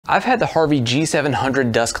I've had the Harvey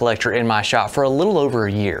G700 dust collector in my shop for a little over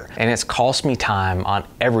a year, and it's cost me time on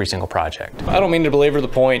every single project. I don't mean to belabor the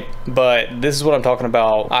point, but this is what I'm talking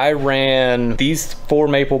about. I ran these 4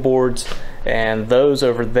 maple boards and those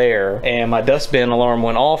over there, and my dust bin alarm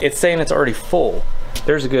went off. It's saying it's already full.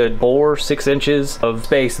 There's a good 6 inches of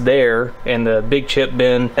space there in the big chip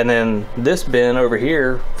bin, and then this bin over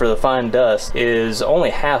here for the fine dust is only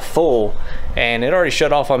half full, and it already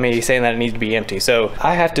shut off on me saying that it needs to be empty. So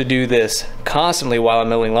I have to do this constantly while I'm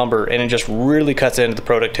milling lumber, and it just really cuts into the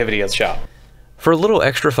productivity of the shop. For a little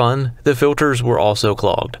extra fun, the filters were also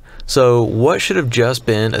clogged. So what should have just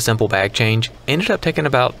been a simple bag change ended up taking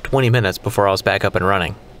about 20 minutes before I was back up and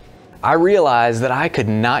running. I realized that I could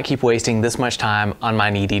not keep wasting this much time on my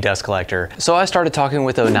needy dust collector. So I started talking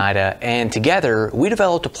with Oneida, and together we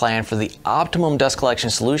developed a plan for the optimum dust collection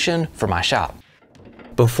solution for my shop.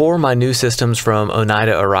 Before my new systems from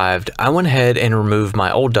Oneida arrived, I went ahead and removed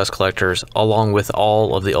my old dust collectors along with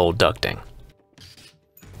all of the old ducting.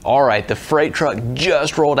 All right, the freight truck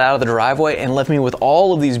just rolled out of the driveway and left me with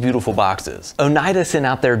all of these beautiful boxes. Oneida sent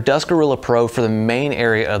out their Dust Gorilla Pro for the main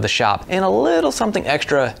area of the shop and a little something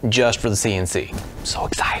extra just for the CNC. So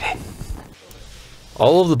excited.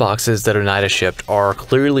 All of the boxes that Oneida shipped are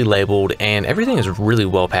clearly labeled, and everything is really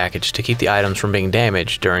well packaged to keep the items from being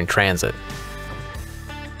damaged during transit.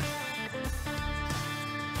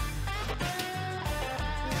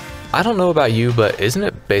 I don't know about you, but isn't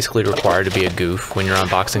it basically required to be a goof when you're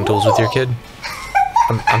unboxing tools with your kid?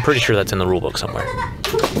 I'm pretty sure that's in the rulebook somewhere.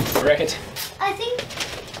 Wreck it. I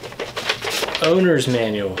think Owner's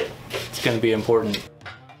manual. It's going to be important.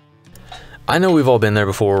 I know we've all been there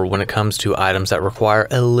before when it comes to items that require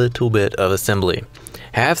a little bit of assembly.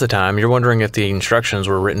 Half the time you're wondering if the instructions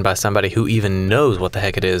were written by somebody who even knows what the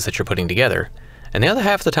heck it is that you're putting together. And the other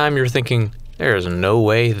half of the time you're thinking, there's no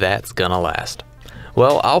way that's gonna last.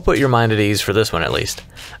 Well, I'll put your mind at ease for this one at least.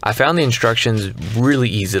 I found the instructions really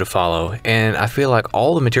easy to follow, and I feel like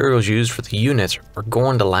all the materials used for the units are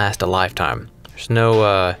going to last a lifetime. There's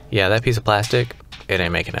no, yeah, that piece of plastic, it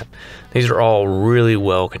ain't making it. These are all really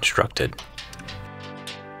well constructed.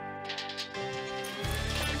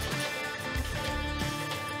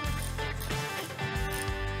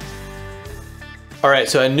 All right,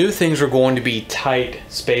 so I knew things were going to be tight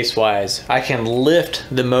space-wise. I can lift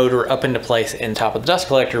the motor up into place in top of the dust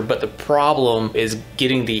collector, but the problem is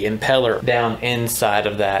getting the impeller down inside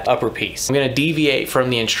of that upper piece. I'm gonna deviate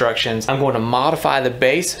from the instructions. I'm going to modify the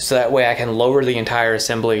base so that way I can lower the entire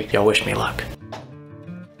assembly. Y'all wish me luck.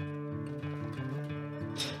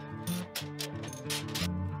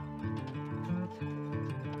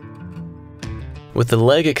 With the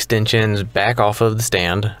leg extensions back off of the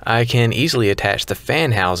stand, I can easily attach the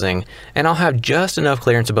fan housing, and I'll have just enough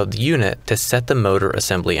clearance above the unit to set the motor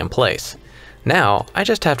assembly in place. Now, I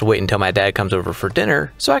just have to wait until my dad comes over for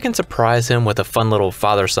dinner so I can surprise him with a fun little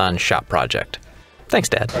father-son shop project. Thanks,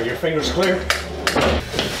 Dad. Are your fingers clear?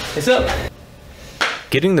 It's up.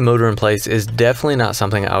 Getting the motor in place is definitely not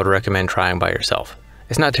something I would recommend trying by yourself.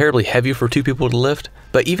 It's not terribly heavy for 2 people to lift,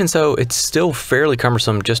 but even so, it's still fairly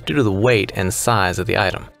cumbersome just due to the weight and size of the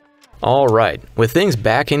item. Alright, with things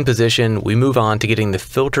back in position, we move on to getting the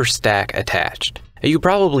filter stack attached. You can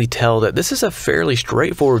probably tell that this is a fairly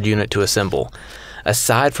straightforward unit to assemble.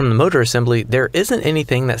 Aside from the motor assembly, there isn't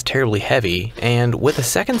anything that's terribly heavy, and with a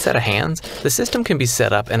second set of hands, the system can be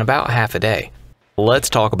set up in about half a day. Let's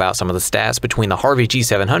talk about some of the stats between the Harvey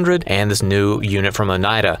G700 and this new unit from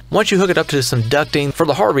Oneida. Once you hook it up to some ducting, for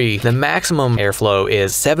the Harvey, the maximum airflow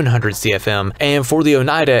is 700 CFM, and for the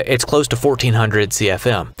Oneida, it's close to 1400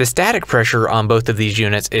 CFM. The static pressure on both of these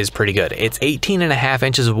units is pretty good. It's 18.5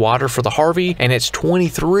 inches of water for the Harvey, and it's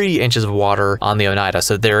 23 inches of water on the Oneida,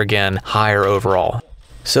 so they're again higher overall.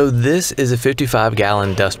 So this is a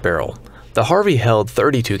 55-gallon dust barrel. The Harvey held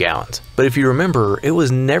 32 gallons, but if you remember, it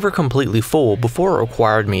was never completely full before it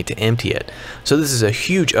required me to empty it, so this is a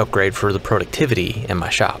huge upgrade for the productivity in my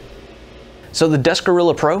shop. So the Dust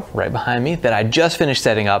Gorilla Pro, right behind me, that I just finished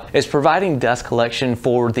setting up, is providing dust collection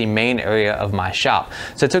for the main area of my shop.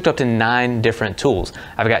 So it's hooked up to 9 different tools.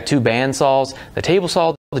 I've got 2 band saws, the table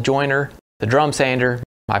saw, the joiner, the drum sander,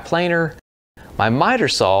 my planer, my miter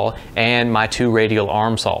saw, and my 2 radial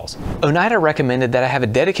arm saws. Oneida recommended that I have a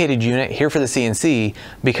dedicated unit here for the CNC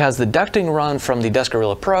because the ducting run from the Dust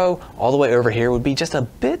Gorilla Pro all the way over here would be just a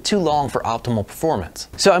bit too long for optimal performance.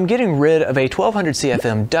 So I'm getting rid of a 1200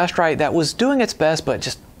 CFM dust right that was doing its best but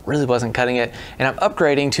just really wasn't cutting it, and I'm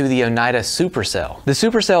upgrading to the Oneida Supercell. The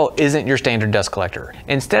Supercell isn't your standard dust collector.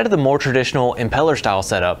 Instead of the more traditional impeller style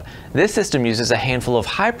setup, this system uses a handful of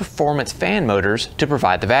high performance fan motors to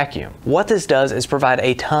provide the vacuum. What this does is provide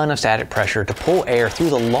a ton of static pressure to pull air through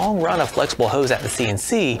the long run of flexible hose at the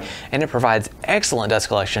CNC, and it provides excellent dust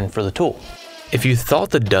collection for the tool. If you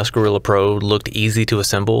thought the Dust Gorilla Pro looked easy to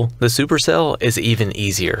assemble, the Supercell is even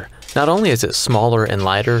easier. Not only is it smaller and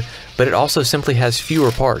lighter, but it also simply has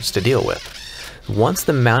fewer parts to deal with. Once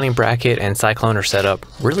the mounting bracket and cyclone are set up,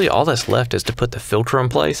 really all that's left is to put the filter in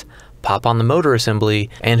place, pop on the motor assembly,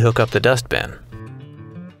 and hook up the dust bin.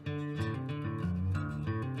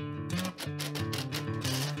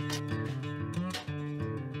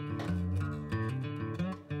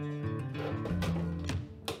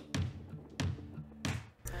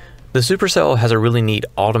 The Supercell has a really neat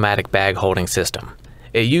automatic bag holding system.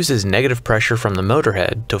 It uses negative pressure from the motor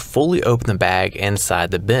head to fully open the bag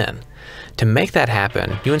inside the bin. To make that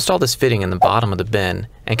happen, you install this fitting in the bottom of the bin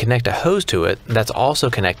and connect a hose to it that's also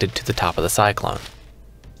connected to the top of the cyclone.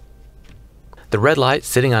 The red light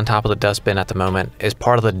sitting on top of the dust bin at the moment is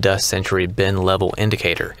part of the Dust Century bin level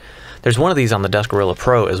indicator. There's one of these on the Dust Gorilla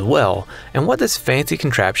Pro as well, and what this fancy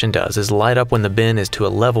contraption does is light up when the bin is to a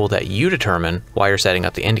level that you determine while you're setting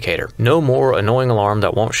up the indicator. No more annoying alarm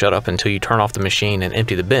that won't shut up until you turn off the machine and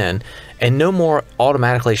empty the bin, and no more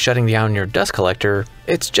automatically shutting down your dust collector.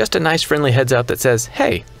 It's just a nice friendly heads up that says,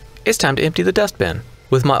 hey, it's time to empty the dust bin.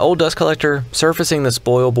 With my old dust collector, surfacing the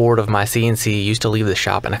spoil board of my CNC used to leave the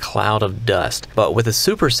shop in a cloud of dust, but with the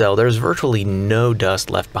Supercell there's virtually no dust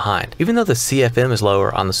left behind, even though the CFM is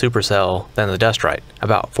lower on the Supercell than the Dust Right,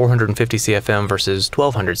 about 450 CFM versus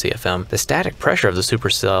 1200 CFM. The static pressure of the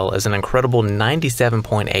Supercell is an incredible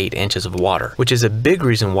 97.8 inches of water, which is a big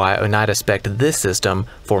reason why Oneida spec'd this system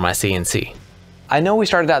for my CNC. I know we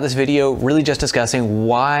started out this video really just discussing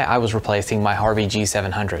why I was replacing my Harvey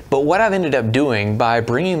G700, but what I've ended up doing by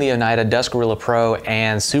bringing the Oneida Dust Gorilla Pro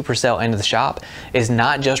and Supercell into the shop is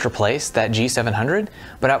not just replace that G700,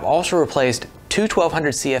 but I've also replaced two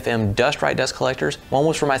 1200 CFM Dust Right dust collectors. One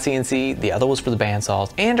was for my CNC, the other was for the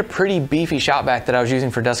bandsaws, and a pretty beefy shop vac that I was using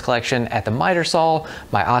for dust collection at the miter saw,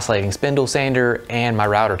 my oscillating spindle sander, and my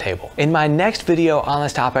router table. In my next video on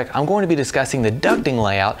this topic, I'm going to be discussing the ducting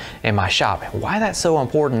layout in my shop, and why that's so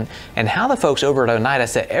important, and how the folks over at Oneida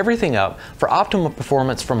set everything up for optimal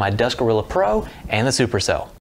performance from my Dust Gorilla Pro and the Supercell.